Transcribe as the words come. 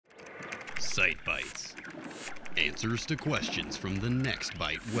Sight Bites. Answers to questions from the Next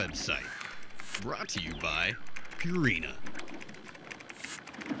Bite website. Brought to you by Purina.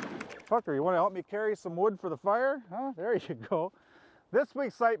 Tucker, you want to help me carry some wood for the fire? Huh? There you go. This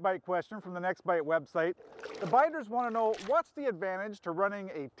week's Sight Bite question from the Next Bite website. The biters want to know what's the advantage to running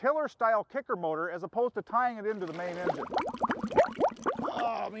a tiller-style kicker motor as opposed to tying it into the main engine?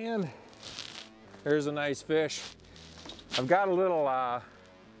 Oh man, there's a nice fish. I've got a little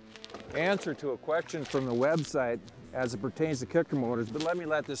answer to a question from the website as it pertains to kicker motors, but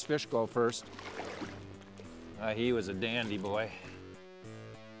let this fish go first. He was a dandy boy.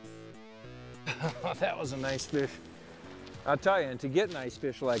 That was a nice fish. I'll tell you, and to get nice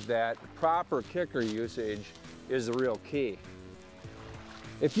fish like that, proper kicker usage is the real key.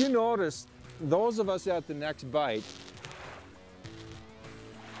 If you notice, those of us at the Next Bite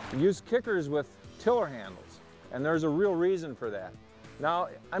use kickers with tiller handles, and there's a real reason for that. Now,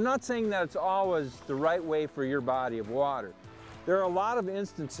 I'm not saying that it's always the right way for your body of water. There are a lot of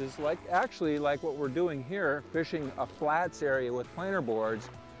instances, like what we're doing here, fishing a flats area with planer boards,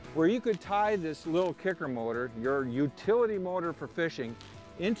 where you could tie this little kicker motor, your utility motor for fishing,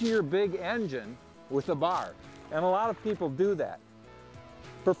 into your big engine with a bar. And a lot of people do that.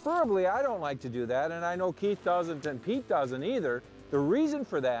 Preferably, I don't like to do that, and I know Keith doesn't and Pete doesn't either. The reason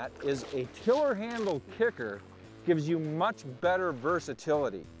for that is a tiller handle kicker gives you much better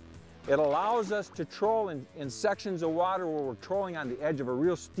versatility. It allows us to troll in sections of water where we're trolling on the edge of a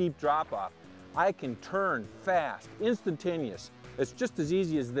real steep drop-off. I can turn fast, instantaneous. It's just as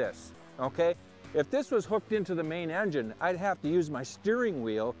easy as this, okay? If this was hooked into the main engine, I'd have to use my steering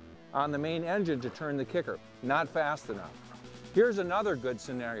wheel on the main engine to turn the kicker. Not fast enough. Here's another good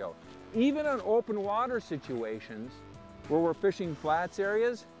scenario. Even in open water situations where we're fishing flats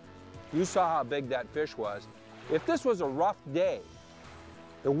areas, you saw how big that fish was. If this was a rough day,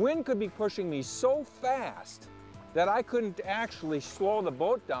 the wind could be pushing me so fast that I couldn't actually slow the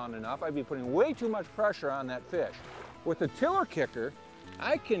boat down enough. I'd be putting way too much pressure on that fish. With a tiller kicker,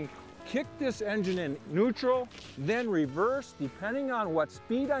 I can kick this engine in neutral, then reverse, depending on what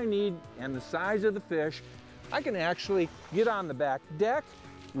speed I need and the size of the fish. I can actually get on the back deck,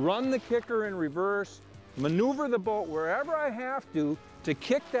 run the kicker in reverse, maneuver the boat wherever I have to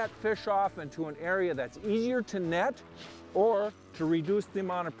kick that fish off into an area that's easier to net or to reduce the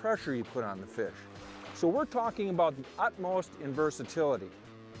amount of pressure you put on the fish. So we're talking about the utmost in versatility.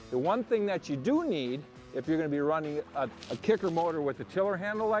 The one thing that you do need if you're going to be running a kicker motor with a tiller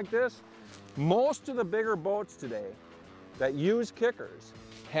handle like this, most of the bigger boats today that use kickers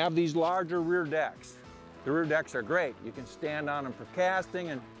have these larger rear decks. The rear decks are great. You can stand on them for casting,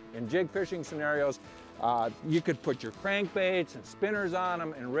 and in jig fishing scenarios, you could put your crankbaits and spinners on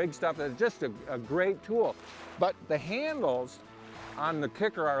them and rig stuff. It's just a great tool. But the handles on the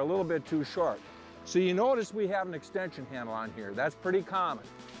kicker are a little bit too short. So you notice we have an extension handle on here. That's pretty common.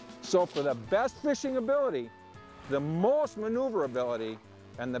 So for the best fishing ability, the most maneuverability,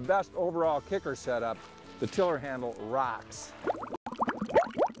 and the best overall kicker setup, the tiller handle rocks.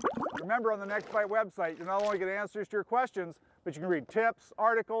 Remember, on the Next Bite website, you not only get answers to your questions, but you can read tips,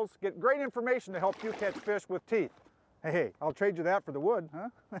 articles, get great information to help you catch fish with teeth. Hey, I'll trade you that for the wood, huh?